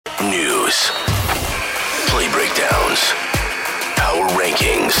news, play breakdowns, power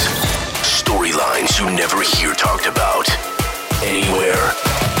rankings, storylines you never hear talked about anywhere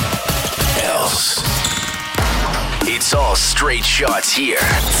else. It's all straight shots here,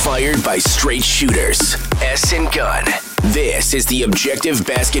 fired by straight shooters. S and Gun. This is the Objective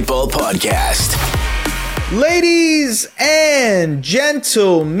Basketball Podcast. Ladies and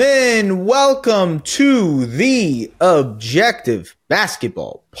gentlemen, welcome to the Objective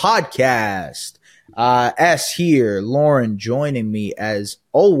Basketball Podcast. S here, Lauren joining me as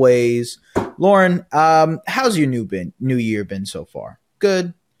always. Lauren, how's your new year been so far?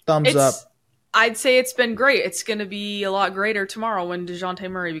 Good? Thumbs up? I'd say it's been great. It's going to be a lot greater tomorrow when DeJounte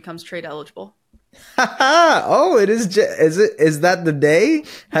Murray becomes trade eligible. Oh, it is. Is that the day?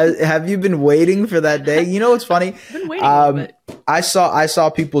 Have you been waiting for that day? You know what's funny? I've been waiting a little bit. I saw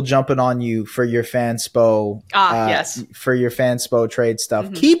people jumping on you for your fanspo. Yes. For your fanspo trade stuff.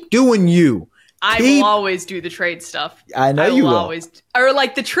 Mm-hmm. Keep doing you. I will always do the trade stuff. I know you will. Always, or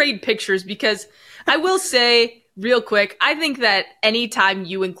like the trade pictures, because I will say real quick, I think that anytime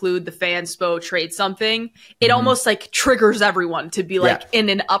you include the fanspo trade something, it almost like triggers everyone to be like in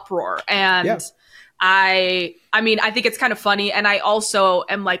an uproar. And I mean, I think it's kind of funny. And I also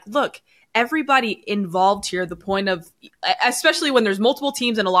am like, look, everybody involved here, the point of, especially when there's multiple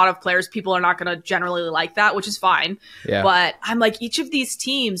teams and a lot of players, people are not going to generally like that, which is fine. Yeah. But I'm like, each of these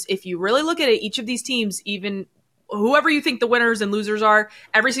teams, if you really look at it, each of these teams, even whoever you think the winners and losers are,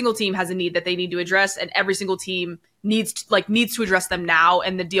 every single team has a need that they need to address, and every single team needs to address them now,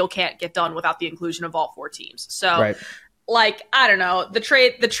 and the deal can't get done without the inclusion of all four teams. So like, I don't know, the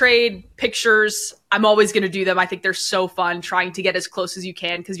trade pictures, I'm always going to do them. I think they're so fun, trying to get as close as you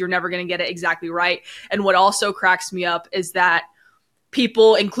can, because you're never going to get it exactly right. And what also cracks me up is that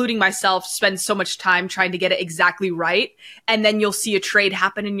people, including myself, spend so much time trying to get it exactly right. And then you'll see a trade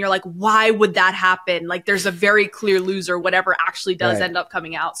happen and you're like, why would that happen? Like, there's a very clear loser, whatever actually does end up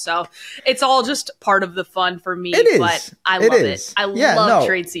coming out. So it's all just part of the fun for me. But I love it. I love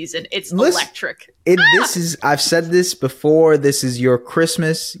trade season. It's electric. This is, I've said this before, this is your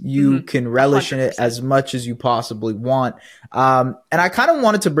Christmas. You can relish 100%. In it as much as you possibly want. And I kind of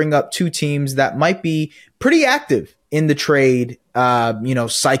wanted to bring up two teams that might be pretty active in the trade,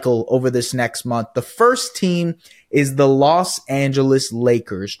 cycle over this next month. The first team is the Los Angeles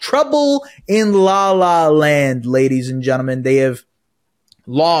Lakers. Trouble in La La Land, ladies and gentlemen. They have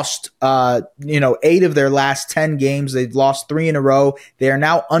lost, 8 of their last 10 games. They've lost 3 in a row. They are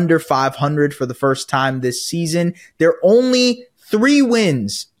now under 500 for the first time this season. They're only 3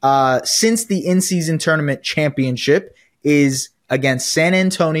 wins, since the in-season tournament championship is against San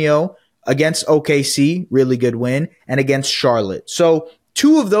Antonio, against OKC, really good win, and against Charlotte. So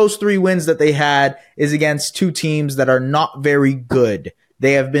 2 of those 3 wins that they had is against 2 teams that are not very good.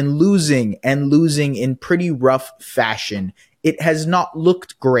 They have been losing in pretty rough fashion. It has not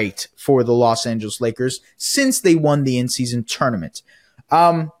looked great for the Los Angeles Lakers since they won the in-season tournament.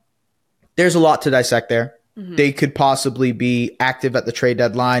 There's a lot to dissect there. Mm-hmm. They could possibly be active at the trade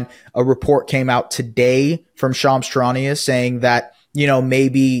deadline. A report came out today from Shams Charania saying that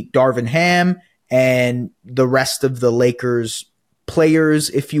maybe Darvin Ham and the rest of the Lakers players,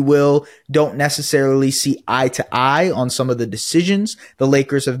 if you will, don't necessarily see eye to eye on some of the decisions. The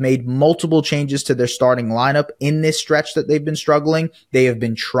Lakers have made multiple changes to their starting lineup in this stretch that they've been struggling. They have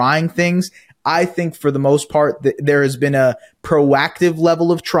been trying things. I think for the most part, there has been a proactive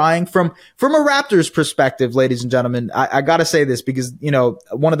level of trying from a Raptors perspective, ladies and gentlemen. I got to say this because,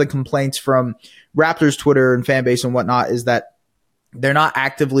 one of the complaints from Raptors Twitter and fan base and whatnot is that they're not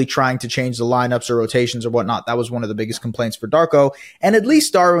actively trying to change the lineups or rotations or whatnot. That was one of the biggest complaints for Darko. And at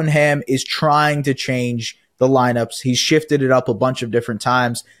least Darvin Ham is trying to change the lineups. He's shifted it up a bunch of different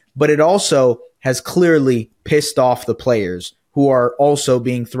times, but it also has clearly pissed off the players who are also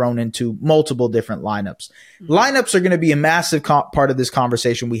being thrown into multiple different lineups. Mm-hmm. Lineups are going to be a massive part of this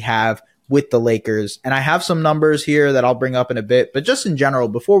conversation we have with the Lakers. And I have some numbers here that I'll bring up in a bit, but just in general,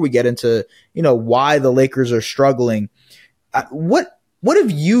 before we get into, why the Lakers are struggling, what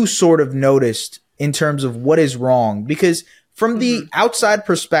have you sort of noticed in terms of what is wrong? Because from the outside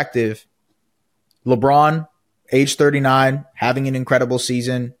perspective, LeBron, age 39, having an incredible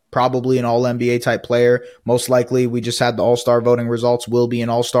season, probably an all-NBA type player. Most likely, we just had the all-star voting results, will be an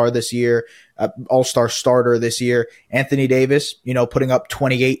all-star this year, all-star starter this year. Anthony Davis, putting up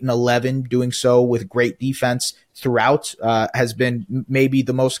 28 and 11, doing so with great defense throughout, has been maybe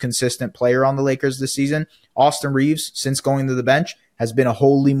the most consistent player on the Lakers this season. Austin Reeves, since going to the bench, has been a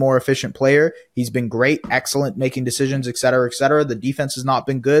wholly more efficient player. He's been great, excellent, making decisions, et cetera, et cetera. The defense has not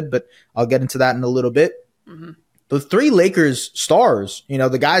been good, but I'll get into that in a little bit. Mm-hmm. the 3 Lakers stars,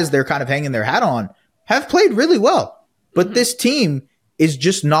 the guys they're kind of hanging their hat on, have played really well. But this team is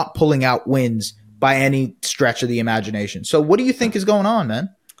just not pulling out wins by any stretch of the imagination. So what do you think is going on,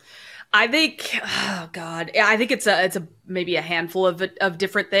 man? I think, oh God, I think it's a maybe a handful of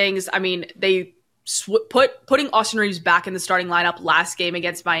different things. I mean, they putting Austin Reeves back in the starting lineup last game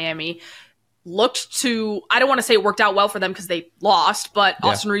against Miami looked to, I don't want to say it worked out well for them because they lost, but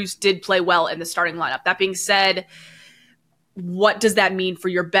Austin Reeves did play well in the starting lineup. That being said, what does that mean for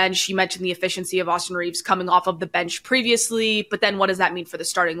your bench? You mentioned the efficiency of Austin Reeves coming off of the bench previously, but then what does that mean for the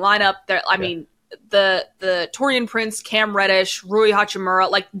starting lineup? I mean, the Taurean Prince, Cam Reddish, Rui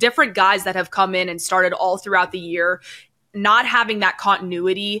Hachimura, like different guys that have come in and started all throughout the year. Not having that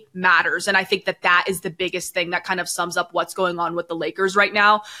continuity matters. And I think that is the biggest thing that kind of sums up what's going on with the Lakers right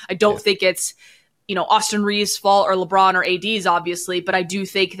now. I don't think it's, Austin Reeves' fault or LeBron or AD's obviously, but I do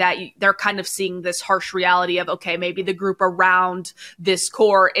think that they're kind of seeing this harsh reality of, okay, maybe the group around this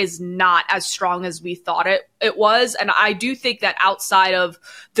core is not as strong as we thought it was. And I do think that outside of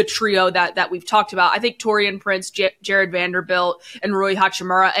the trio that we've talked about, I think Taurean Prince, Jared Vanderbilt, and Rui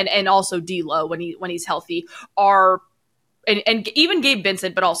Hachimura, and also D'Lo when he's healthy are, and even Gabe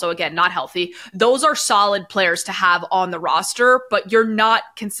Vincent, but also, again, not healthy. Those are solid players to have on the roster, but you're not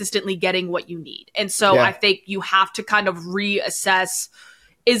consistently getting what you need. And so I think you have to kind of reassess,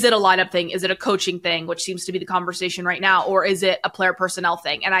 is it a lineup thing? Is it a coaching thing, which seems to be the conversation right now? Or is it a player personnel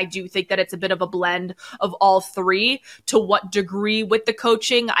thing? And I do think that it's a bit of a blend of all three. To what degree with the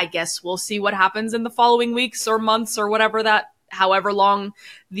coaching, I guess we'll see what happens in the following weeks or months or however long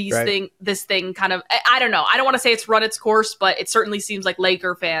this thing kind of, I don't know. I don't want to say it's run its course, but it certainly seems like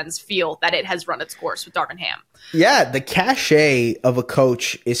Laker fans feel that it has run its course with Darvin Ham. Yeah, the cachet of a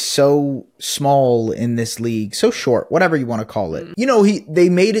coach is so small in this league, so short, whatever you want to call it. They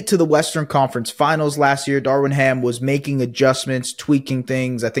made it to the Western Conference Finals last year. Darvin Ham was making adjustments, tweaking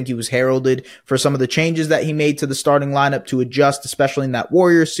things. I think he was heralded for some of the changes that he made to the starting lineup to adjust, especially in that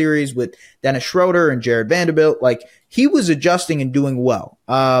Warriors series with Dennis Schroeder and Jared Vanderbilt. Like, he was adjusting and doing well.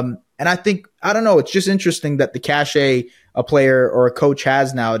 And I think, I don't know, it's just interesting that the cachet a player or a coach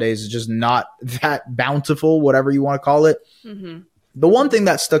has nowadays is just not that bountiful, whatever you want to call it. Mm-hmm. The one thing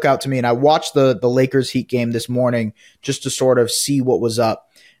that stuck out to me, and I watched the Lakers Heat game this morning just to sort of see what was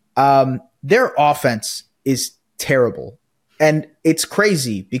up. Their offense is terrible. And it's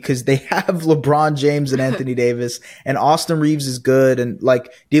crazy because they have LeBron James and Anthony Davis, and Austin Reeves is good. And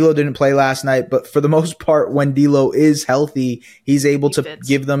like, D'Lo didn't play last night, but for the most part, when D'Lo is healthy, he's able to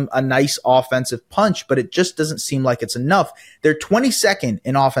give them a nice offensive punch, but it just doesn't seem like it's enough. They're 22nd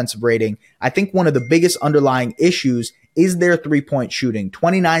in offensive rating. I think one of the biggest underlying issues is their 3-point shooting,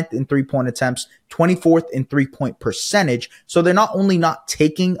 29th in 3-point attempts, 24th in 3-point percentage. So they're not only not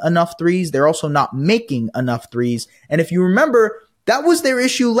taking enough threes, they're also not making enough threes. And if you remember, that was their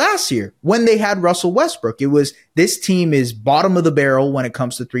issue last year when they had Russell Westbrook. It was, this team is bottom of the barrel when it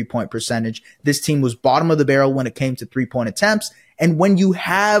comes to 3-point percentage. This team was bottom of the barrel when it came to 3-point attempts. And when you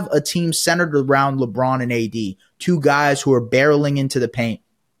have a team centered around LeBron and AD, two guys who are barreling into the paint,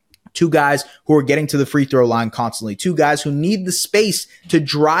 two guys who are getting to the free throw line constantly, two guys who need the space to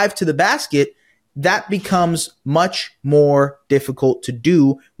drive to the basket, that becomes much more difficult to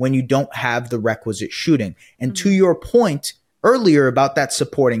do when you don't have the requisite shooting. And to your point earlier about that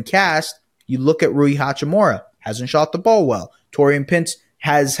supporting cast, you look at Rui Hachimura, hasn't shot the ball well. Taurean Prince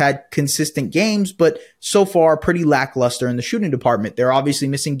has had consistent games, but so far pretty lackluster in the shooting department. They're obviously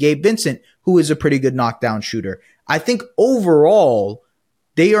missing Gabe Vincent, who is a pretty good knockdown shooter. I think overall,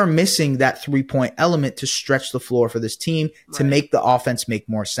 they are missing that 3-point element to stretch the floor for this team, to make the offense make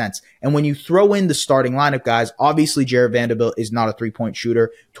more sense. And when you throw in the starting lineup guys, obviously Jared Vanderbilt is not a 3-point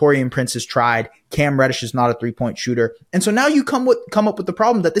shooter. Taurean Prince has tried. Cam Reddish is not a 3-point shooter. And so now you come up with the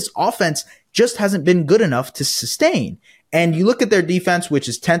problem that this offense just hasn't been good enough to sustain. And you look at their defense, which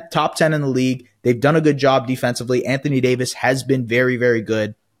is top 10 in the league. They've done a good job defensively. Anthony Davis has been very, very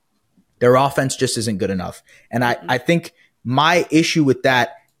good. Their offense just isn't good enough. And I think my issue with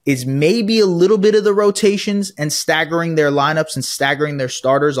that is maybe a little bit of the rotations and staggering their lineups and staggering their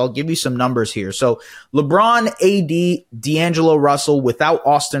starters. I'll give you some numbers here. So LeBron, AD, D'Angelo Russell without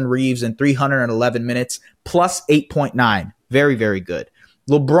Austin Reeves in 311 minutes, plus 8.9. Very, very good.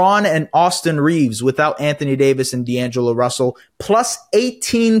 LeBron and Austin Reeves without Anthony Davis and D'Angelo Russell, plus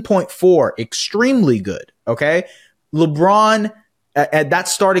 18.4. Extremely good. Okay. LeBron, at that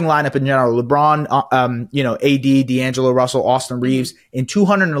starting lineup in general, LeBron, AD, D'Angelo Russell, Austin Reeves in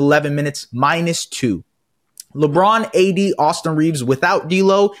 211 minutes, -2. LeBron, AD, Austin Reeves without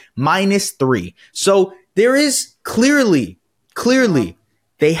D'Lo, -3. So there is clearly,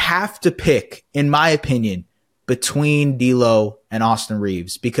 they have to pick, in my opinion, between D'Lo and Austin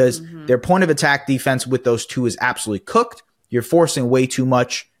Reeves because their point of attack defense with those two is absolutely cooked. You're forcing way too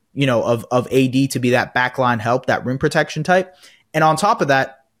much, of AD to be that backline help, that rim protection type. And on top of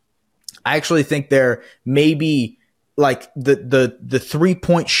that, I actually think there may be like the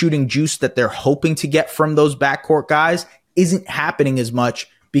 3-point shooting juice that they're hoping to get from those backcourt guys isn't happening as much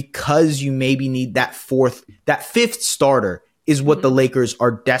because you maybe need that fifth starter is what the Lakers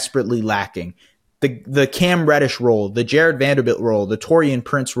are desperately lacking. The Cam Reddish role, the Jared Vanderbilt role, the Taurean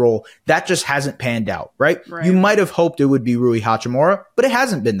Prince role, that just hasn't panned out, right? You might have hoped it would be Rui Hachimura, but it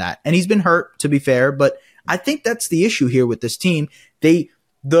hasn't been that. And he's been hurt, to be fair, but I think that's the issue here with this team. The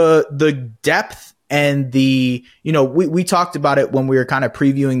depth and we talked about it when we were kind of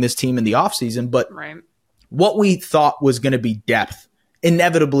previewing this team in the offseason, but what we thought was going to be depth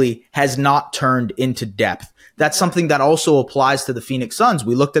inevitably has not turned into depth. That's something that also applies to the Phoenix Suns.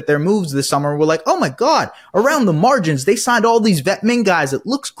 We looked at their moves this summer and we're like, oh my God, around the margins, they signed all these vet min guys. It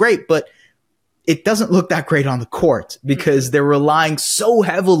looks great, but it doesn't look that great on the court because they're relying so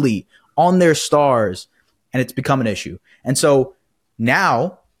heavily on their stars and it's become an issue. And so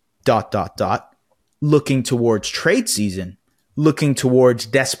now, looking towards trade season, looking towards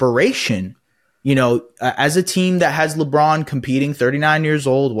desperation, as a team that has LeBron competing, 39 years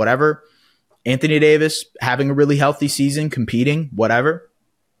old, whatever, Anthony Davis having a really healthy season, competing, whatever,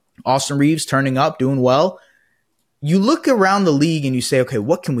 Austin Reeves turning up, doing well. You look around the league and you say, okay,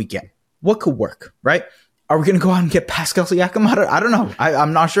 what can we get? What could work, right? Are we going to go out and get Pascal Siakam? I don't know.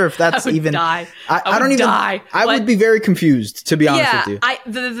 I'm not sure if that's even. I would be very confused, to be honest with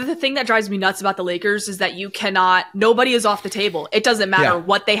you. The thing that drives me nuts about the Lakers is that nobody is off the table. It doesn't matter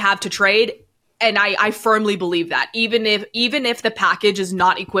what they have to trade. And I firmly believe that even if the package is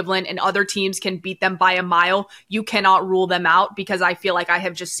not equivalent and other teams can beat them by a mile, you cannot rule them out because I feel like I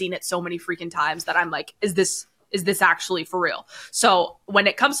have just seen it so many freaking times that I'm like, is this actually for real? So when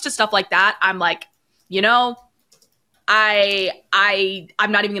it comes to stuff like that, I'm like, I'm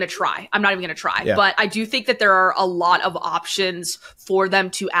not even going to try. Yeah. But I do think that there are a lot of options for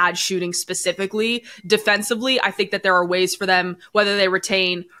them to add shooting specifically. Defensively, I think that there are ways for them, whether they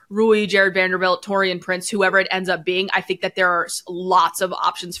retain Rui, Jared Vanderbilt, Taurean Prince, whoever it ends up being, I think that there are lots of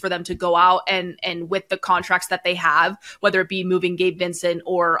options for them to go out and with the contracts that they have, whether it be moving Gabe Vincent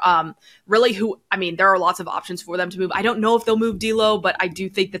or there are lots of options for them to move. I don't know if they'll move D'Lo, but I do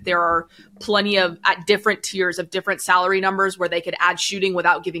think that there are plenty of at different tiers of different salary numbers where they could add shooting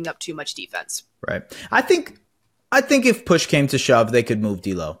without giving up too much defense. Right. I think if push came to shove, they could move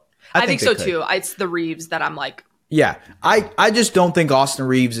D'Lo. I think so too. It's the Reeves that I'm like. Yeah, I just don't think Austin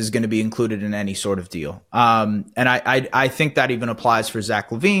Reeves is going to be included in any sort of deal. And I think that even applies for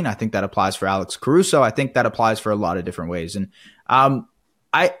Zach LaVine. I think that applies for Alex Caruso. I think that applies for a lot of different ways. And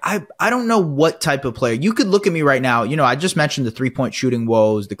I don't know what type of player. You could look at me right now. I just mentioned the 3-point shooting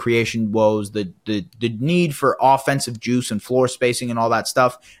woes, the creation woes, the need for offensive juice and floor spacing and all that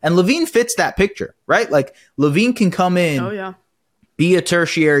stuff. And LaVine fits that picture, right? Like LaVine can come in. Oh, yeah. Be a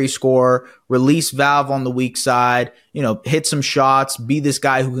tertiary scorer, release valve on the weak side, hit some shots, be this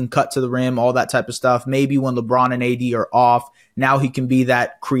guy who can cut to the rim, all that type of stuff. Maybe when LeBron and AD are off, now he can be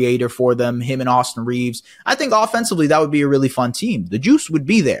that creator for them, him and Austin Reeves. I think offensively, that would be a really fun team. The juice would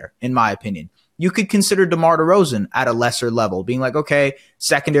be there, in my opinion. You could consider DeMar DeRozan at a lesser level, being like, okay,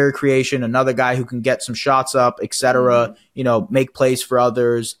 secondary creation, another guy who can get some shots up, etc., make plays for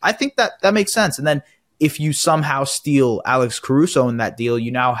others. I think that makes sense. And then if you somehow steal Alex Caruso in that deal, you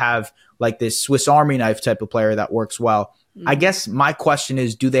now have like this Swiss Army knife type of player that works well. I guess my question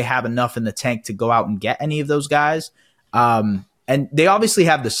is, do they have enough in the tank to go out and get any of those guys? And they obviously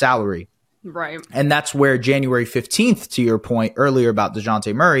have the salary. Right. And that's where January 15th, to your point earlier about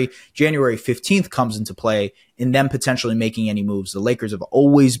DeJounte Murray, January 15th comes into play in them potentially making any moves. The Lakers have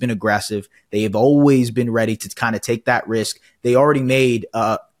always been aggressive. They have always been ready to kind of take that risk. They already made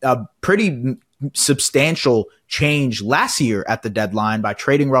a pretty substantial change last year at the deadline by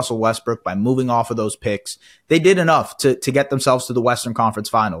trading Russell Westbrook, by moving off of those picks. They did enough to get themselves to the Western Conference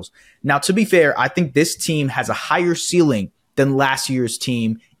Finals. Now, to be fair, I think this team has a higher ceiling than last year's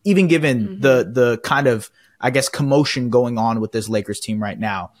team, even given the kind of, I guess, commotion going on with this Lakers team right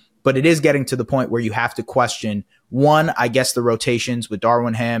now. But it is getting to the point where you have to question, one, I guess, the rotations with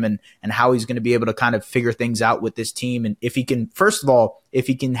Darwin Ham and how he's going to be able to kind of figure things out with this team. And if he can, first of all, if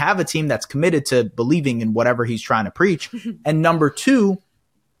he can have a team that's committed to believing in whatever he's trying to preach. And number two,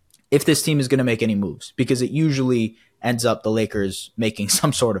 if this team is going to make any moves, because it usually ends up the Lakers making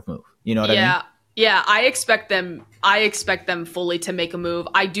some sort of move. You know what I mean? Yeah, I expect them fully to make a move.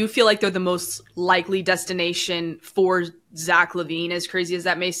 I do feel like they're the most likely destination for Zach LaVine, as crazy as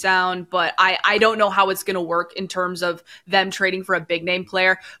that may sound, but I don't know how it's going to work in terms of them trading for a big name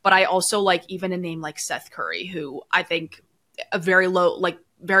player, but I also like even a name like Seth Curry, who I think a very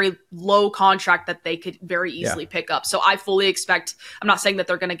low contract that they could very easily pick up. So I fully expect, I'm not saying that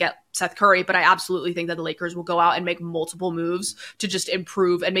they're going to get Seth Curry, but I absolutely think that the Lakers will go out and make multiple moves to just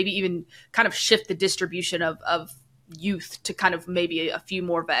improve and maybe even kind of shift the distribution of youth to kind of maybe a few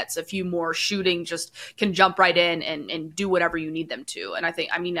more vets, a few more shooting, just can jump right in and do whatever you need them to. And I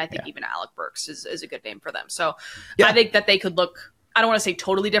think even Alec Burks is a good name for them. So I think that they could look, I don't want to say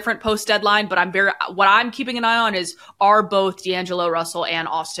totally different post deadline, but what I'm keeping an eye on is, are both D'Angelo Russell and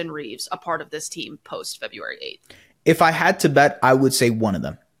Austin Reeves a part of this team post February 8th? If I had to bet, I would say one of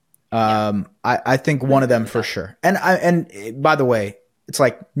them. I think one of them for sure. And by the way, it's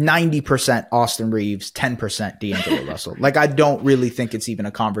like 90% Austin Reeves, 10% D'Angelo Russell. Like, I don't really think it's even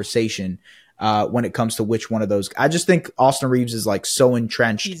a conversation when it comes to which one of those. I just think Austin Reeves is like so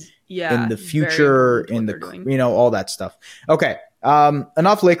entrenched in the future, in the, all that stuff. Okay.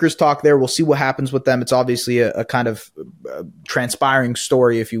 Enough Lakers talk there. We'll see what happens with them. It's obviously a kind of transpiring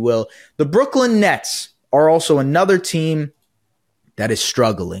story, if you will. The Brooklyn Nets are also another team that is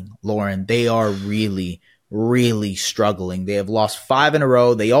struggling, Lauren. They are really, really struggling. They have lost 5 in a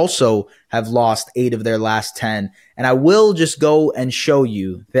row. They also have lost 8 of their last 10. And I will just go and show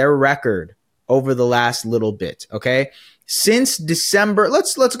you their record over the last little bit. Okay. Since December,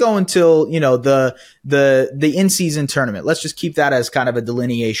 let's go until, the in-season tournament. Let's just keep that as kind of a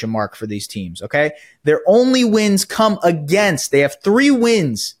delineation mark for these teams, okay? Their only wins come against, they have 3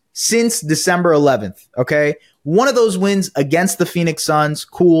 wins since December 11th, okay? One of those wins against the Phoenix Suns.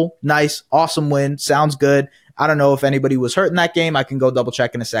 Cool, nice, awesome win. Sounds good. I don't know if anybody was hurt in that game. I can go double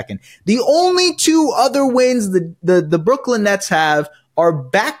check in a second. The only 2 other wins the Brooklyn Nets have are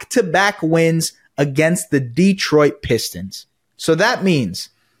back-to-back wins against the Detroit Pistons. So that means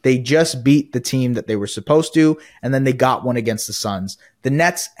they just beat the team that they were supposed to, and then they got one against the Suns. The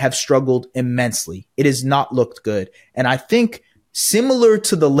Nets have struggled immensely. It has not looked good. And I think similar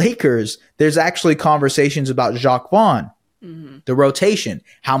to the Lakers, there's actually conversations about Jacques Vaughn, the rotation,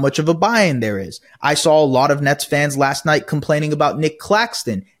 how much of a buy-in there is. I saw a lot of Nets fans last night complaining about Nick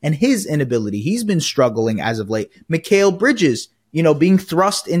Claxton and his inability. He's been struggling as of late. Mikal Bridges, being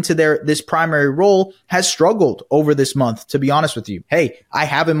thrust into this primary role, has struggled over this month, to be honest with you. Hey, I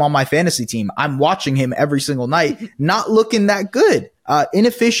have him on my fantasy team. I'm watching him every single night. Not looking that good.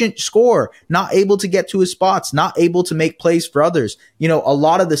 Inefficient score, not able to get to his spots, not able to make plays for others. A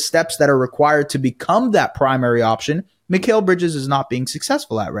lot of the steps that are required to become that primary option, Mikal Bridges is not being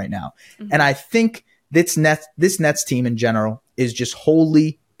successful at right now. And I think this Nets team in general is just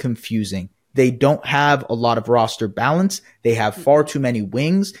wholly confusing. They don't have a lot of roster balance. They have far too many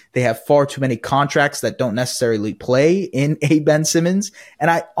wings. They have far too many contracts that don't necessarily play in a Ben Simmons.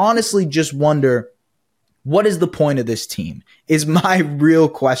 And I honestly just wonder, what is the point of this team is my real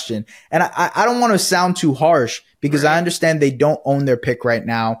question. And I don't want to sound too harsh, because I understand they don't own their pick right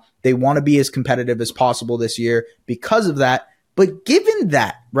now. They want to be as competitive as possible this year because of that. But given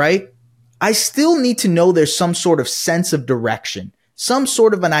that, right, I still need to know there's some sort of sense of direction, some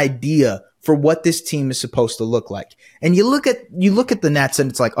sort of an idea for what this team is supposed to look like. And you look at the Nets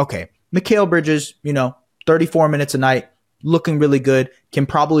and it's like, okay, Mikal Bridges, 34 minutes a night, looking really good, can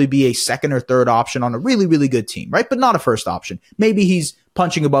probably be a second or third option on a really, really good team, right? But not a first option. Maybe he's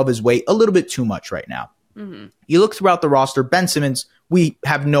punching above his weight a little bit too much right now. You look throughout the roster, Ben Simmons, we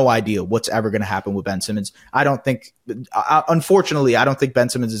have no idea what's ever going to happen with Ben Simmons. Unfortunately, I don't think Ben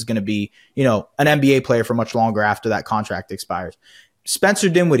Simmons is going to be, an NBA player for much longer after that contract expires. Spencer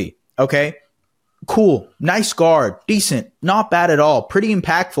Dinwiddie, okay, cool, nice guard, decent, not bad at all, pretty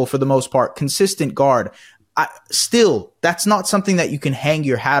impactful for the most part, consistent guard. Still, that's not something that you can hang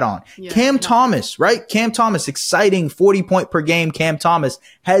your hat on. Cam Thomas, right? Cam Thomas, exciting 40 point per game. Cam Thomas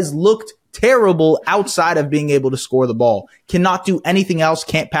has looked terrible outside of being able to score the ball. Cannot do anything else.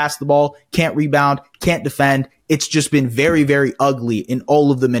 Can't pass the ball. Can't rebound. Can't defend. It's just been very, very ugly in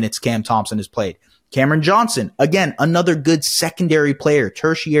all of the minutes Cam Thompson has played. Cameron Johnson, again, another good secondary player,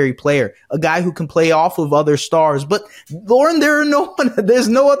 tertiary player, a guy who can play off of other stars. But Lauren, there's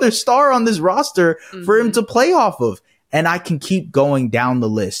no other star on this roster for him to play off of. And I can keep going down the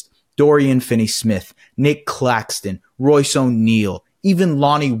list. Dorian Finney-Smith, Nick Claxton, Royce O'Neal, even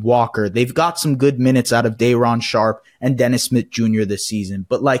Lonnie Walker. They've got some good minutes out of Day'Ron Sharpe and Dennis Smith Jr. this season.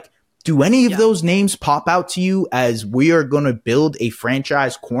 But do any of those names pop out to you as we are going to build a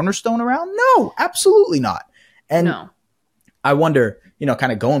franchise cornerstone around? No, absolutely not. And I wonder,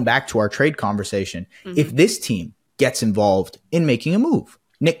 kind of going back to our trade conversation, if this team gets involved in making a move,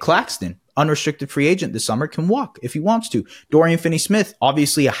 Nick Claxton, unrestricted free agent this summer, can walk if he wants to. Dorian Finney-Smith,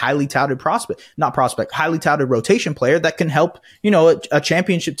 obviously a highly touted highly touted rotation player that can help, a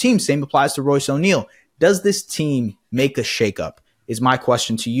championship team. Same applies to Royce O'Neal. Does this team make a shakeup? Is my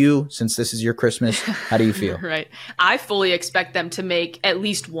question to you, since this is your Christmas. How do you feel? Right. I fully expect them to make at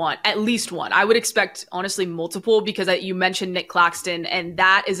least one. I would expect, honestly, multiple, because you mentioned Nick Claxton, and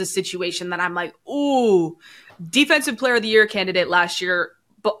that is a situation that I'm like, ooh, defensive player of the year candidate last year,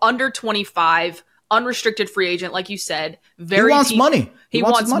 but under 25, unrestricted free agent, like you said. He wants money. He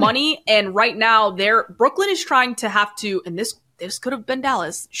wants money. And right now, Brooklyn is trying to have to, and this could have been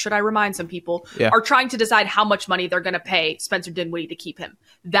Dallas, should I remind some people, are trying to decide how much money they're going to pay Spencer Dinwiddie to keep him.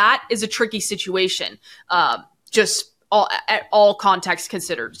 That is a tricky situation, just all context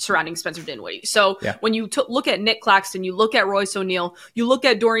considered surrounding Spencer Dinwiddie. So when you look at Nick Claxton, you look at Royce O'Neal, you look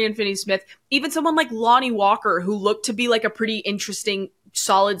at Dorian Finney-Smith, even someone like Lonnie Walker, who looked to be like a pretty interesting,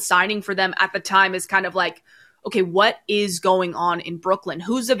 solid signing for them at the time, is kind of like, okay, what is going on in Brooklyn?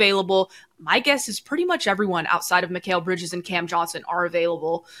 Who's available? My guess is pretty much everyone outside of Mikal Bridges and Cam Johnson are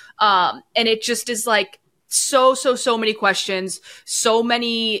available. And it just is like so many questions, so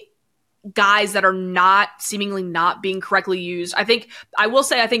many guys that are seemingly not being correctly used. I will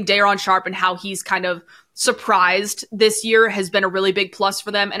say Daron Sharp and how he's kind of surprised this year has been a really big plus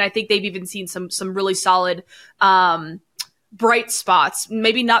for them. And I think they've even seen some really solid, bright spots,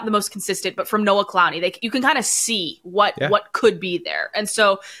 maybe not the most consistent, but from Noah Clowney, you can kind of see what could be there. And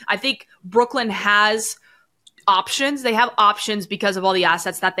so I think Brooklyn has options. They have options because of all the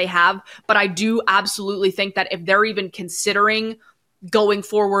assets that they have. But I do absolutely think that if they're even considering going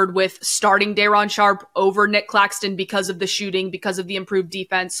forward with starting Daron Sharp over Nick Claxton because of the shooting, because of the improved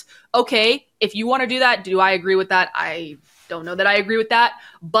defense, okay, if you want to do that, do I agree with that? I don't know that I agree with that,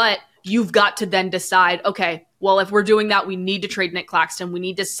 but you've got to then decide, okay, well, if we're doing that, we need to trade Nick Claxton. We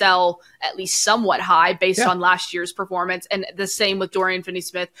need to sell at least somewhat high based on last year's performance. And the same with Dorian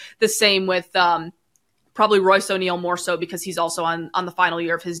Finney-Smith, the same with probably Royce O'Neal more so because he's also on the final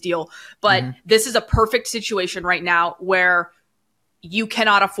year of his deal. But this is a perfect situation right now where you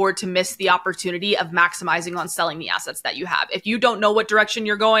cannot afford to miss the opportunity of maximizing on selling the assets that you have. If you don't know what direction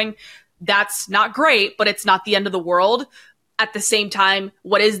you're going, that's not great, but it's not the end of the world. At the same time,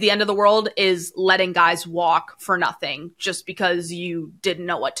 what is the end of the world is letting guys walk for nothing just because you didn't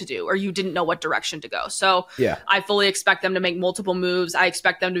know what to do or you didn't know what direction to go. So I fully expect them to make multiple moves. I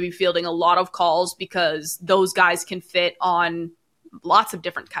expect them to be fielding a lot of calls because those guys can fit on lots of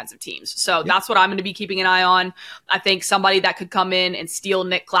different kinds of teams. So that's what I'm going to be keeping an eye on. I think somebody that could come in and steal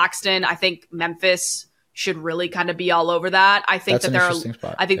Nick Claxton, I think Memphis should really kind of be all over that. I think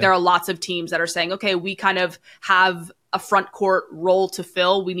there are lots of teams that are saying, okay, we kind of have a front court role to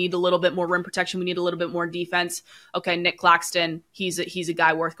fill. We need a little bit more rim protection. We need a little bit more defense. Okay, Nick Claxton, he's a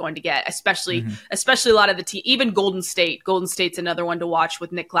guy worth going to get, especially a lot of the team, even Golden State. Golden State's another one to watch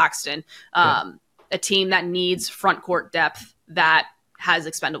with Nick Claxton. A team that needs front court depth that has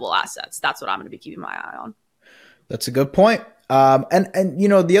expendable assets. That's what I'm going to be keeping my eye on. That's a good point. And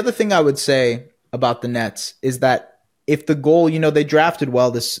the other thing I would say about the Nets is that if the goal, they drafted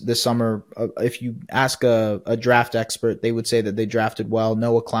well this summer. If you ask a draft expert, they would say that they drafted well.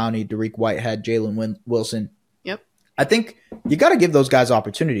 Noah Clowney, Dariq Whitehead, Jalen Wilson. Yep. I think you got to give those guys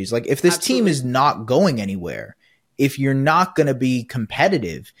opportunities. Like if this team is not going anywhere, if you're not going to be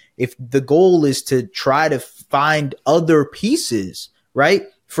competitive, if the goal is to try to find other pieces, right,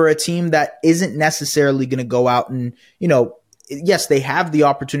 for a team that isn't necessarily going to go out and, yes, they have the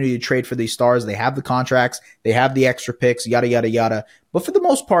opportunity to trade for these stars. They have the contracts. They have the extra picks, yada, yada, yada. But for the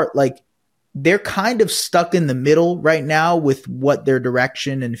most part, like, they're kind of stuck in the middle right now with what their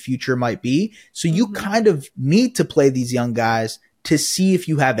direction and future might be. So you kind of need to play these young guys to see if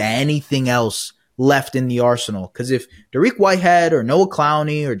you have anything else left in the arsenal. Because if Dariq Whitehead or Noah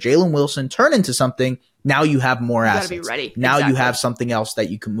Clowney or Jalen Wilson turn into something, now you have more assets. You gotta be ready. Now you have something else that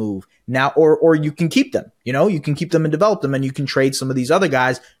you can move. Now, or you can keep them. You can keep them and develop them, and you can trade some of these other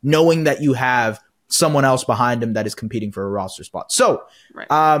guys, knowing that you have someone else behind them that is competing for a roster spot. So,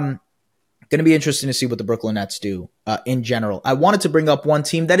 going to be interesting to see what the Brooklyn Nets do in general. I wanted to bring up one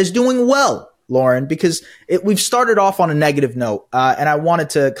team that is doing well, Lauren, because we've started off on a negative note, and I wanted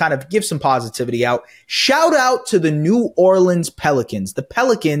to kind of give some positivity out. Shout out to the New Orleans Pelicans. The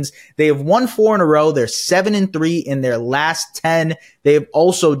Pelicans, they have won 4 in a row. They're 7-3 in their last 10. They have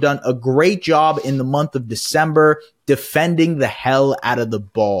also done a great job in the month of December defending the hell out of the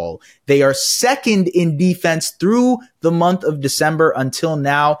ball. They are second in defense through the month of December until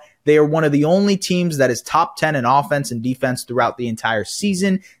now. They are one of the only teams that is top 10 in offense and defense throughout the entire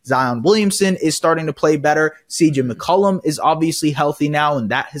season. Zion Williamson is starting to play better. CJ McCollum is obviously healthy now,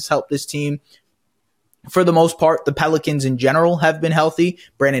 and that has helped this team. For the most part, the Pelicans in general have been healthy.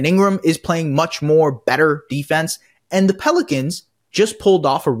 Brandon Ingram is playing much more better defense. And the Pelicans just pulled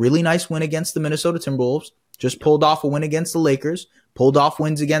off a really nice win against the Minnesota Timberwolves, just pulled off a win against the Lakers, pulled off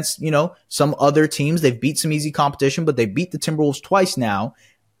wins against, some other teams. They've beat some easy competition, but they beat the Timberwolves twice now.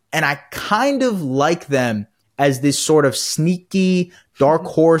 And I kind of like them as this sort of sneaky dark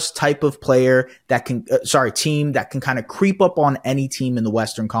horse type of player that can, team that can kind of creep up on any team in the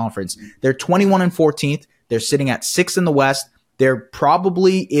Western Conference. They're 21 and 14th. They're sitting at 6th in the West. They're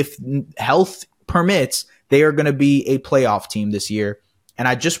probably, if health permits, they are going to be a playoff team this year. And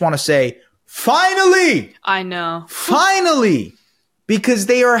I just want to say, finally! I know. Finally! Because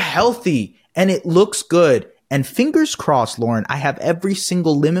they are healthy and it looks good. And fingers crossed, Lauren, I have every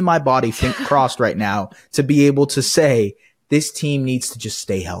single limb in my body crossed right now to be able to say this team needs to just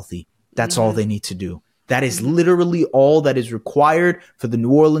stay healthy. That's all they need to do. That is literally all that is required for the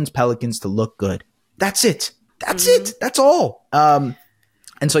New Orleans Pelicans to look good. That's it. That's it. That's all.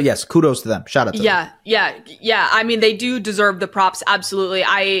 And so, yes, kudos to them. Shout out to them. Yeah. I mean, they do deserve the props. Absolutely.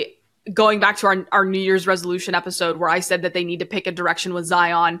 Going back to our New Year's resolution episode where I said that they need to pick a direction with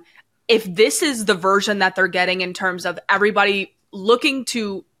Zion. If this is the version that they're getting in terms of everybody looking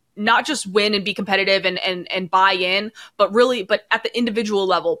to not just win and be competitive and buy in, but at the individual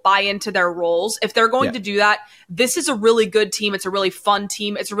level, buy into their roles. If they're going to do that, this is a really good team. It's a really fun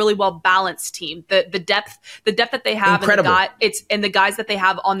team. It's a really well-balanced team. The depth that they have and the guys that they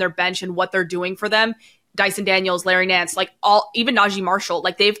have on their bench and what they're doing for them. Dyson Daniels, Larry Nance, even Najee Marshall,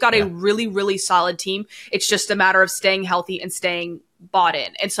 they've got a really, really solid team. It's just a matter of staying healthy and staying bought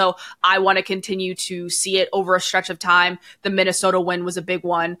in. And so I want to continue to see it over a stretch of time. The Minnesota win was a big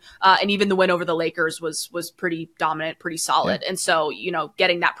one. And even the win over the Lakers was pretty dominant, pretty solid. Yeah. And so,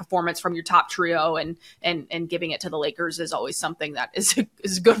 getting that performance from your top trio and giving it to the Lakers is always something that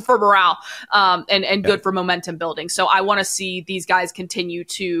is good for morale, and good for momentum building. So I want to see these guys continue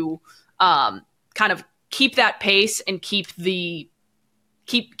to, kind of keep that pace and keep the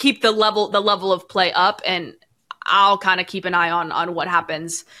level of play up, and I'll kind of keep an eye on what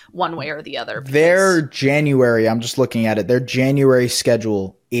happens one way or the other. Their January, I'm just looking at it, their January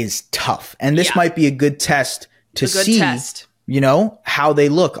schedule is tough. And this might be a good test to see, how they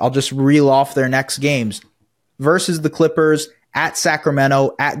look. I'll just reel off their next games. Versus the Clippers, at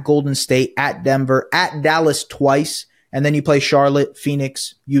Sacramento, at Golden State, at Denver, at Dallas twice. And then you play Charlotte,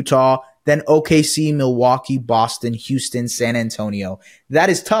 Phoenix, Utah, then OKC, Milwaukee, Boston, Houston, San Antonio. That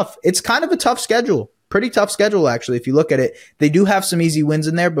is tough. It's kind of a tough schedule. Pretty tough schedule, actually, if you look at it. They do have some easy wins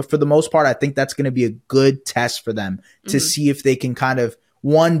in there, but for the most part, I think that's going to be a good test for them to see if they can kind of,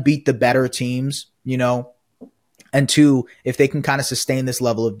 one, beat the better teams, and two, if they can kind of sustain this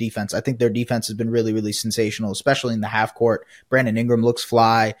level of defense. I think their defense has been really, really sensational, especially in the half court. Brandon Ingram looks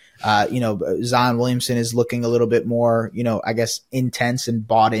fly. Zion Williamson is looking a little bit more, intense and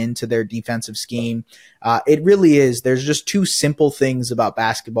bought into their defensive scheme. It really is. There's just two simple things about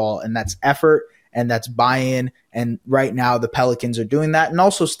basketball, and that's effort and that's buy-in. And right now the Pelicans are doing that and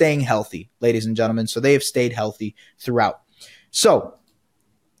also staying healthy, ladies and gentlemen. So they have stayed healthy throughout. So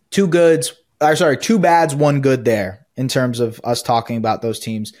two bads, one good there in terms of us talking about those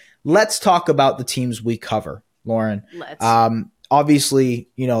teams. Let's talk about the teams we cover, Lauren. Obviously,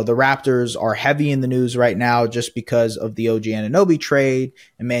 the Raptors are heavy in the news right now just because of the OG Anunoby trade.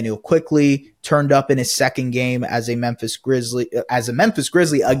 Immanuel Quickley turned up in his second game as a Memphis Grizzly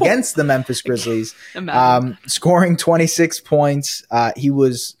against the Memphis Grizzlies, scoring 26 points. He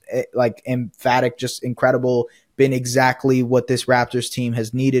was emphatic, just incredible. Been exactly what this Raptors team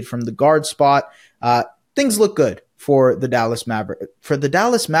has needed from the guard spot. Things look good for the Dallas Mavericks. For the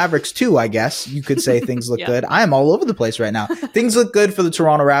Dallas Mavericks too, I guess you could say things look good. I am all over the place right now. Things look good for the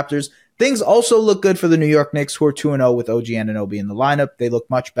Toronto Raptors. Things also look good for the New York Knicks, who are 2-0 with OG Anunoby in the lineup. They look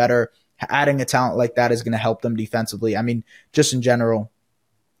much better. Adding a talent like that is going to help them defensively. I mean, just in general,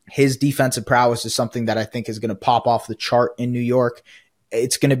 his defensive prowess is something that I think is going to pop off the chart in New York.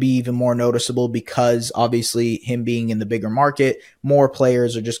 It's going to be even more noticeable because obviously him being in the bigger market, more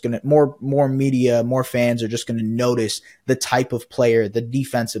players are just going to, more media, more fans are just going to notice the type of player, the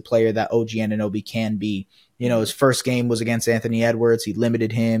defensive player that OG Anunoby can be. His first game was against Anthony Edwards. He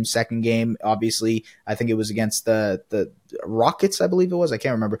limited him. Second game, obviously, I think it was against the Rockets, I believe it was. I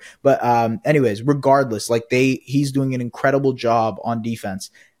can't remember. But anyways, regardless, he's doing an incredible job on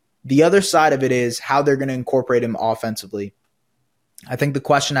defense. The other side of it is how they're going to incorporate him offensively. I think the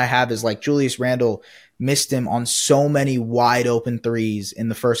question I have is like Julius Randle missed him on so many wide open threes in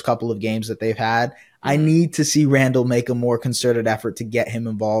the first couple of games that they've had. I need to see Randle make a more concerted effort to get him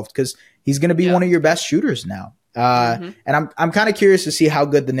involved because he's going to be one of your best shooters now. And I'm kind of curious to see how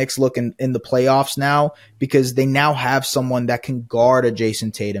good the Knicks look in the playoffs now, because they now have someone that can guard a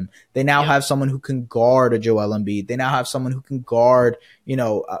Jason Tatum. They now have someone who can guard a Joel Embiid. They now have someone who can guard,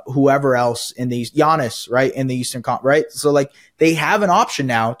 whoever else in these, Giannis, right, in the Eastern Conference, right? So like they have an option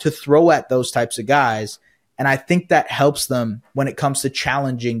now to throw at those types of guys. And I think that helps them when it comes to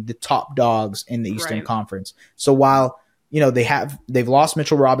challenging the top dogs in the Eastern Conference. So while they've lost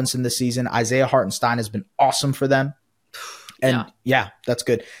Mitchell Robinson this season, Isaiah Hartenstein has been awesome for them. And that's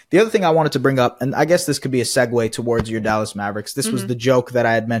good. The other thing I wanted to bring up, and I guess this could be a segue towards your Dallas Mavericks. This was the joke that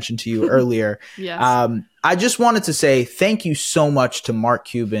I had mentioned to you earlier. I just wanted to say thank you so much to Mark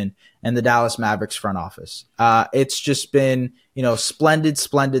Cuban and the Dallas Mavericks front office. It's just been,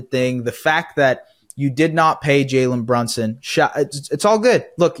 splendid thing. The fact that you did not pay Jalen Brunson. It's all good.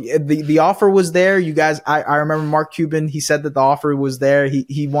 Look, the offer was there. You guys, I remember Mark Cuban, he said that the offer was there.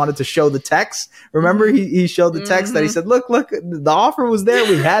 He wanted to show the text. Remember, he showed the text that he said, look, the offer was there.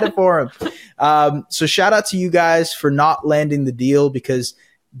 We had it for him. So shout out to you guys for not landing the deal, because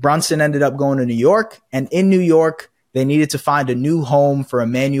Brunson ended up going to New York. And in New York, they needed to find a new home for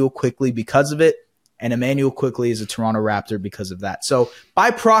Immanuel Quickley because of it. And Immanuel Quickley is a Toronto Raptor because of that. So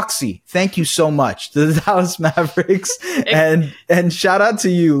by proxy, thank you so much to the Dallas Mavericks, and shout out to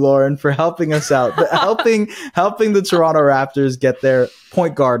you, Lauren, for helping us out, helping the Toronto Raptors get their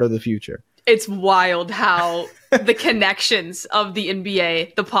point guard of the future. It's wild how the connections of the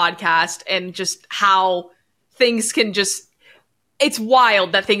NBA, the podcast, and just how things can just. It's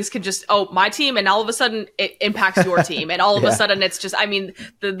wild that things can just, my team, and all of a sudden it impacts your team. And all of a sudden it's just,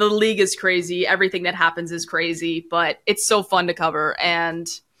 the league is crazy. Everything that happens is crazy, but it's so fun to cover. And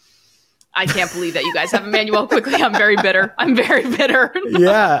I can't believe that you guys have Immanuel Quickley. I'm very bitter.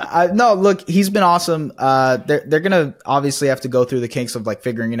 No, look, he's been awesome. They're going to obviously have to go through the kinks of like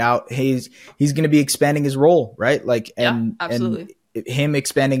figuring it out. He's going to be expanding his role, right? Absolutely. And him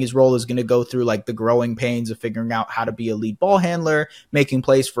expanding his role is going to go through like the growing pains of figuring out how to be a lead ball handler, making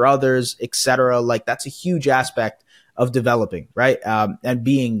plays for others, etc. Like that's a huge aspect of developing, right? And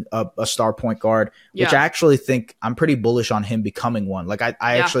being a star point guard, which I actually think I'm pretty bullish on him becoming one. Like I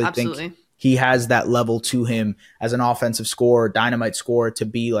actually think he has that level to him as an offensive scorer, dynamite scorer, to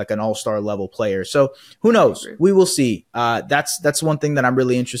be like an all-star level player. So who knows? We will see. That's one thing that I'm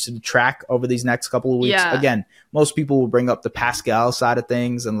really interested to track over these next couple of weeks. Yeah. Again, most people will bring up the Pascal side of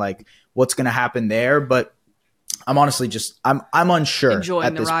things and like what's going to happen there, but I'm honestly I'm unsure enjoying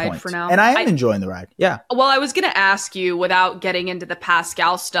at the this ride point. for now. And I am enjoying the ride. Yeah. Well, I was going to ask you, without getting into the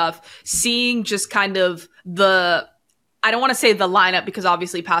Pascal stuff, seeing just kind of I don't want to say the lineup, because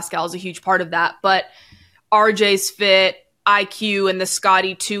obviously Pascal is a huge part of that, but RJ's fit, IQ, and the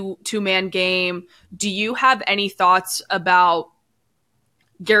Scotty two-man game. Do you have any thoughts about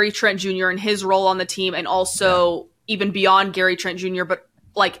Gary Trent Jr. and his role on the team, and also even beyond Gary Trent Jr., but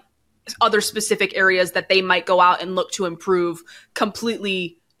like other specific areas that they might go out and look to improve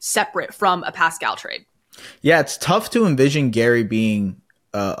completely separate from a Pascal trade? Yeah, it's tough to envision Gary being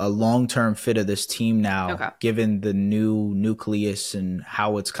a long-term fit of this team now, given the new nucleus and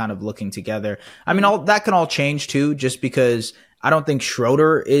how it's kind of looking together. I mean, all that can all change too, just because I don't think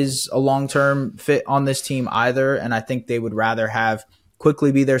Schroeder is a long-term fit on this team either. And I think they would rather have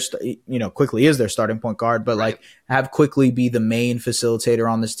Quickley be Quickley is their starting point guard, but like have Quickley be the main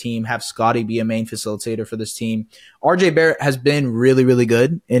facilitator on this team, have Scotty be a main facilitator for this team. RJ Barrett has been really, really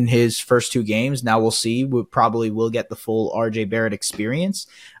good in his first two games. Now we'll see. We probably will get the full RJ Barrett experience.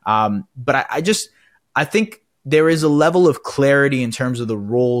 But I think there is a level of clarity in terms of the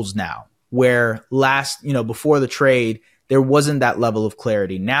roles now, where before the trade, there wasn't that level of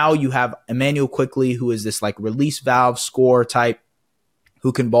clarity. Now you have Immanuel Quickley, who is this like release valve scorer type,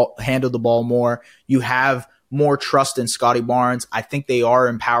 who can handle the ball more. You have more trust in Scotty Barnes. I think they are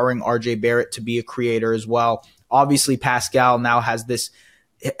empowering RJ Barrett to be a creator as well. Obviously, Pascal now has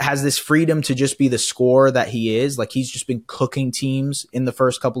this freedom to just be the scorer that he is. Like he's just been cooking teams in the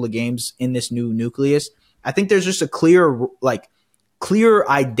first couple of games in this new nucleus. I think there's just a clear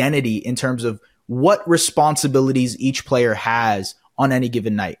identity in terms of what responsibilities each player has on any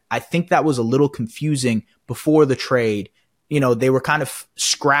given night. I think that was a little confusing before the trade. They were kind of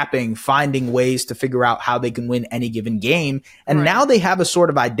finding ways to figure out how they can win any given game. And now they have a sort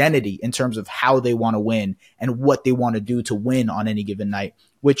of identity in terms of how they want to win and what they want to do to win on any given night,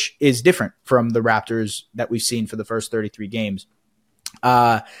 which is different from the Raptors that we've seen for the first 33 games.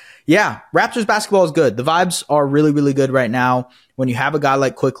 Yeah, Raptors basketball is good. The vibes are really, really good right now. When you have a guy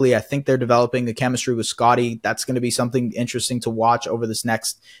like Quickley, I think they're developing the chemistry with Scotty. That's going to be something interesting to watch over this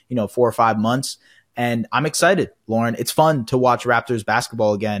next, 4 or 5 months. And I'm excited, Lauren. It's fun to watch Raptors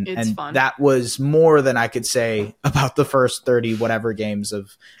basketball again. It's fun. That was more than I could say about the first 30 whatever games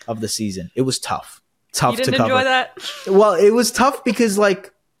of the season. It was tough. Tough to cover. You didn't enjoy that? Well, it was tough because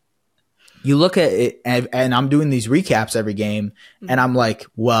you look at it and I'm doing these recaps every game and I'm like,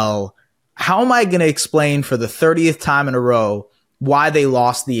 well, how am I going to explain for the 30th time in a row why they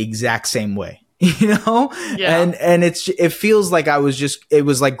lost the exact same way? Yeah. And it feels like it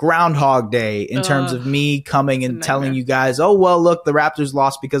was like Groundhog Day in terms of me coming and telling you guys, oh, well, look, the Raptors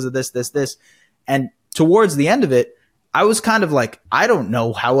lost because of this. And towards the end of it, I was kind of like, I don't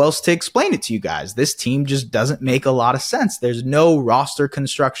know how else to explain it to you guys. This team just doesn't make a lot of sense. There's no roster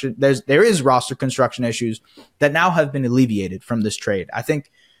construction. There is roster construction issues that now have been alleviated from this trade. I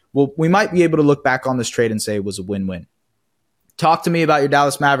think, we might be able to look back on this trade and say it was a win-win. Talk to me about your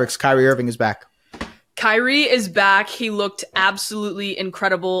Dallas Mavericks. Kyrie Irving is back. Kyrie is back. He looked absolutely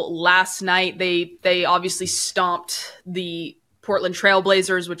incredible last night. They obviously stomped the Portland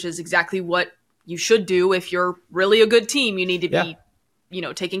Trailblazers, which is exactly what you should do if you're really a good team. You need to be,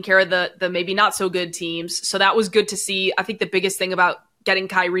 taking care of the maybe not so good teams. So that was good to see. I think the biggest thing about getting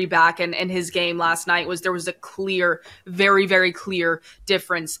Kyrie back and his game last night was there was a clear, very, very clear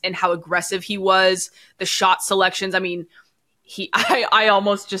difference in how aggressive he was. The shot selections. I mean, I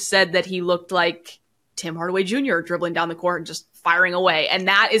almost just said that he looked like Tim Hardaway Jr. dribbling down the court and just firing away. And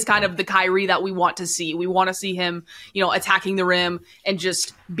that is kind of the Kyrie that we want to see. We want to see him, attacking the rim and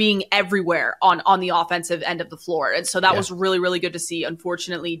just being everywhere on the offensive end of the floor. And so that was really, really good to see.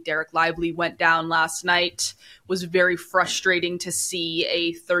 Unfortunately, Derek Lively went down last night. Was very frustrating to see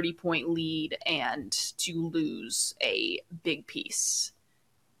a 30-point lead and to lose a big piece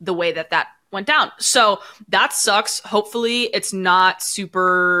the way that went down. So that sucks. Hopefully it's not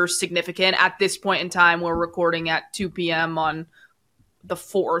super significant at this point in time. We're recording at 2 p.m. on the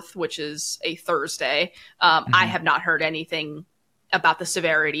 4th, which is a Thursday. I have not heard anything about the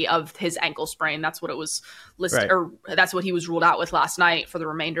severity of his ankle sprain. That's what it was listed, or that's what he was ruled out with last night for the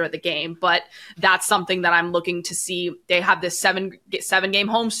remainder of the game. But that's something that I'm looking to see. They have this seven game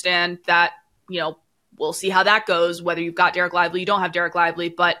homestand that, we'll see how that goes, whether you've got Derek Lively, you don't have Derek Lively,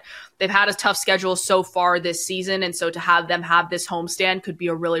 but they've had a tough schedule so far this season. And so to have them have this homestand could be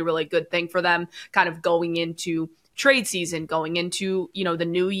a really, really good thing for them kind of going into trade season, going into, the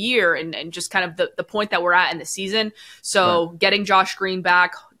new year and just kind of the point that we're at in the season. So getting Josh Green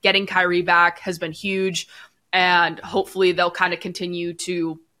back, getting Kyrie back has been huge. And hopefully they'll kind of continue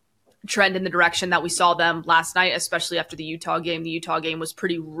to trend in the direction that we saw them last night, especially after the Utah game. The Utah game was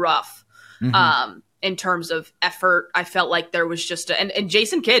pretty rough. In terms of effort. I felt like there was just and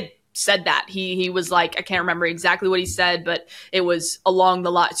Jason Kidd said that. He was like, I can't remember exactly what he said, but it was along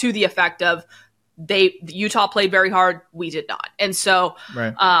to the effect of Utah played very hard, we did not. And so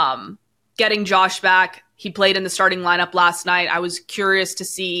getting Josh back, he played in the starting lineup last night. I was curious to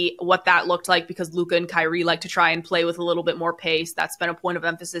see what that looked like because Luka and Kyrie like to try and play with a little bit more pace. That's been a point of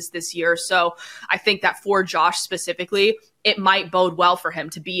emphasis this year. So I think that for Josh specifically, it might bode well for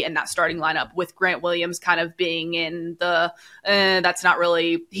him to be in that starting lineup with Grant Williams kind of being in the,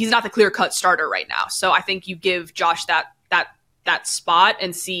 he's not the clear-cut starter right now. So I think you give Josh that spot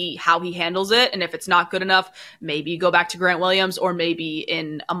and see how he handles it. And if it's not good enough, maybe you go back to Grant Williams, or maybe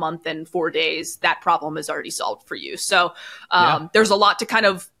in a month and 4 days, that problem is already solved for you. So there's a lot to kind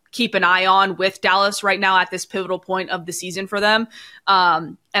of keep an eye on with Dallas right now at this pivotal point of the season for them.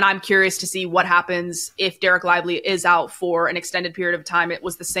 And I'm curious to see what happens if Derek Lively is out for an extended period of time. It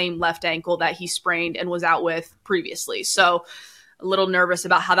was the same left ankle that he sprained and was out with previously. So a little nervous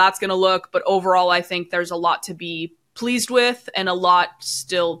about how that's going to look. But overall, I think there's a lot to be pleased with and a lot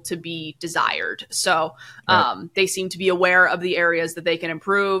still to be desired. So they seem to be aware of the areas that they can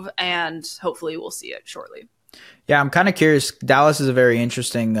improve, and hopefully we'll see it shortly. Yeah, I'm kind of curious. Dallas is a very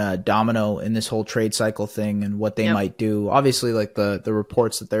interesting domino in this whole trade cycle thing and what they might do. Obviously, like the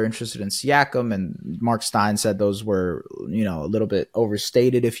reports that they're interested in Siakam, and Mark Stein said those were, a little bit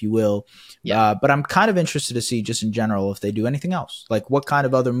overstated, if you will. Yeah. But I'm kind of interested to see just in general if they do anything else. Like what kind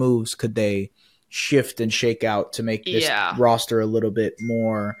of other moves could they shift and shake out to make this roster a little bit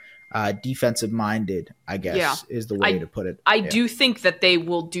more defensive minded, I guess, is the way to put it. I do think that they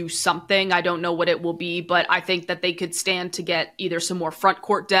will do something. I don't know what it will be, but I think that they could stand to get either some more front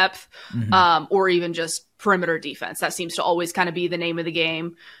court depth or even just perimeter defense. That seems to always kind of be the name of the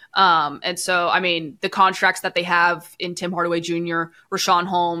game. And so, I mean, the contracts that they have in Tim Hardaway Jr., Rashawn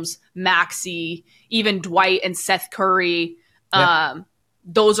Holmes, Maxey, even Dwight and Seth Curry,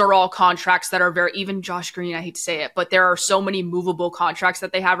 those are all contracts that are very, even Josh Green, I hate to say it, but there are so many movable contracts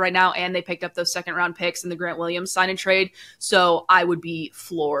that they have right now, and they picked up those second round picks in the Grant Williams sign and trade. So I would be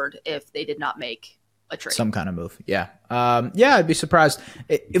floored if they did not make a trade. Some kind of move. Yeah. I'd be surprised.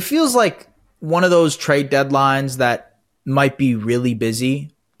 It feels like one of those trade deadlines that might be really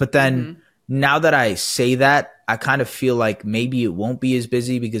busy, but then now that I say that, I kind of feel like maybe it won't be as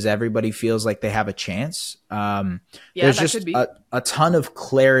busy because everybody feels like they have a chance. There's just a ton of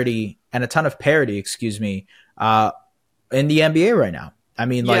clarity and a ton of parity, in the NBA right now. I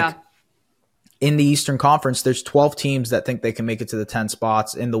mean, in the Eastern Conference, there's 12 teams that think they can make it to the 10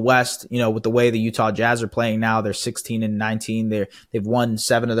 spots. In the West, with the way the Utah Jazz are playing now, they're 16-19. They've won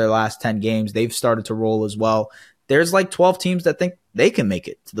 7 of their last 10 games. They've started to roll as well. There's like 12 teams that think they can make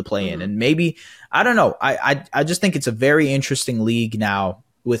it to the play-in. And maybe, I don't know. I just think it's a very interesting league now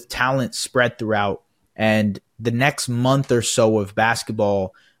with talent spread throughout. And the next month or so of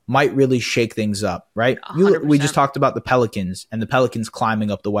basketball might really shake things up, right? We just talked about the Pelicans and the Pelicans climbing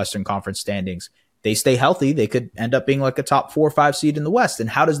up the Western Conference standings. They stay healthy, they could end up being like a top 4 or 5 seed in the West. And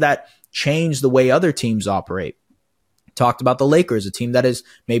how does that change the way other teams operate? Talked about the Lakers, a team that is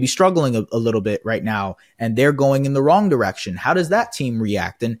maybe struggling a little bit right now, and they're going in the wrong direction. How does that team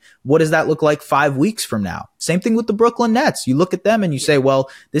react? And what does that look like 5 weeks from now? Same thing with the Brooklyn Nets. You look at them and you say, well,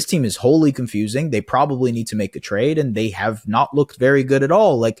 this team is wholly confusing. They probably need to make a trade, and they have not looked very good at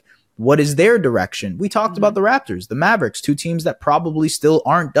all. Like, what is their direction? We talked about the Raptors, the Mavericks, 2 teams that probably still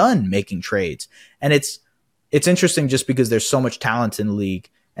aren't done making trades. And it's interesting just because there's so much talent in the league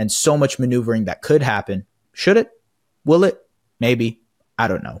and so much maneuvering that could happen. Should it? Will it? Maybe. I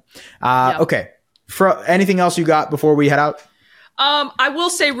don't know. Okay. For anything else you got before we head out? I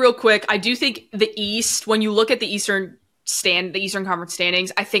will say real quick, I do think the East, when you look at the Eastern Conference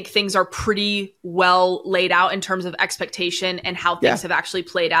standings, I think things are pretty well laid out in terms of expectation and how things have actually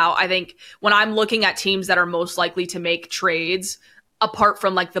played out. I think when I'm looking at teams that are most likely to make trades, apart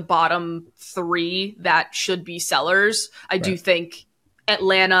from like the bottom 3 that should be sellers, I do think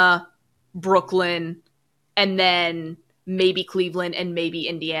Atlanta, Brooklyn, and then maybe Cleveland and maybe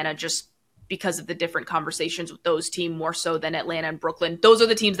Indiana, just because of the different conversations with those teams more so than Atlanta and Brooklyn. Those are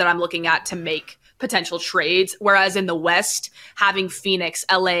the teams that I'm looking at to make potential trades. Whereas in the West, having Phoenix,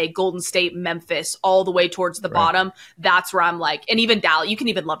 LA, Golden State, Memphis, all the way towards the bottom, that's where I'm like, and even Dallas, you can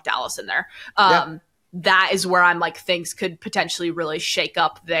even lump Dallas in there. That is where I'm like, things could potentially really shake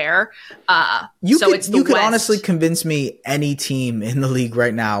up there. You could honestly convince me any team in the league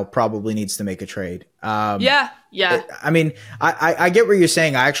right now probably needs to make a trade. I mean, I get what you're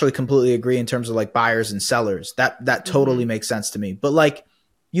saying. I actually completely agree in terms of like buyers and sellers. That totally makes sense to me. But like,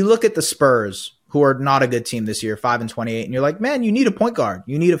 you look at the Spurs, who are not a good team this year, 5-28, and you're like, man, you need a point guard.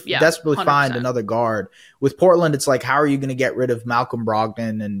 You need to desperately 100%. Find another guard. With Portland, it's like, how are you going to get rid of Malcolm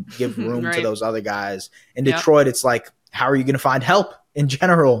Brogdon and give room to those other guys? In Detroit, it's like, how are you going to find help in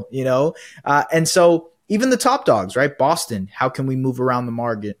general, And so even the top dogs, right? Boston, how can we move around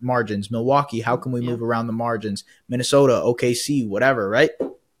the margins? Milwaukee, how can we move around the margins? Minnesota, OKC, whatever, right?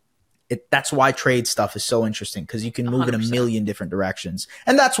 That's why trade stuff is so interesting, because you can move 100%. In a million different directions.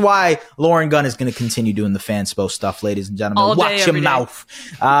 And that's why Lauren Gunn is going to continue doing the Fanspo stuff, ladies and gentlemen. All Watch your mouth.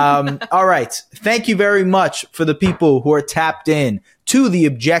 All right. Thank you very much for the people who are tapped in to the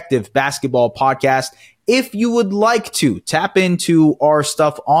Objective Basketball Podcast. If you would like to tap into our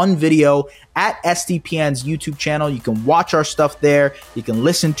stuff on video at SDPN's YouTube channel, you can watch our stuff there. You can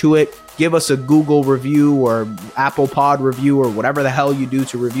listen to it. Give us a Google review or Apple Pod review or whatever the hell you do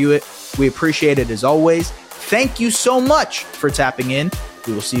to review it. We appreciate it as always. Thank you so much for tapping in.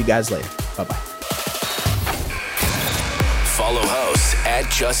 We will see you guys later. Bye-bye. Follow hosts at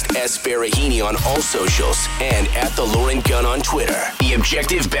Just S. Farahini on all socials and at The Lauren Gunn on Twitter. The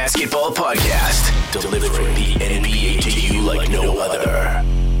Objective Basketball Podcast, delivering the NBA to you like no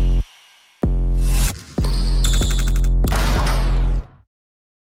other.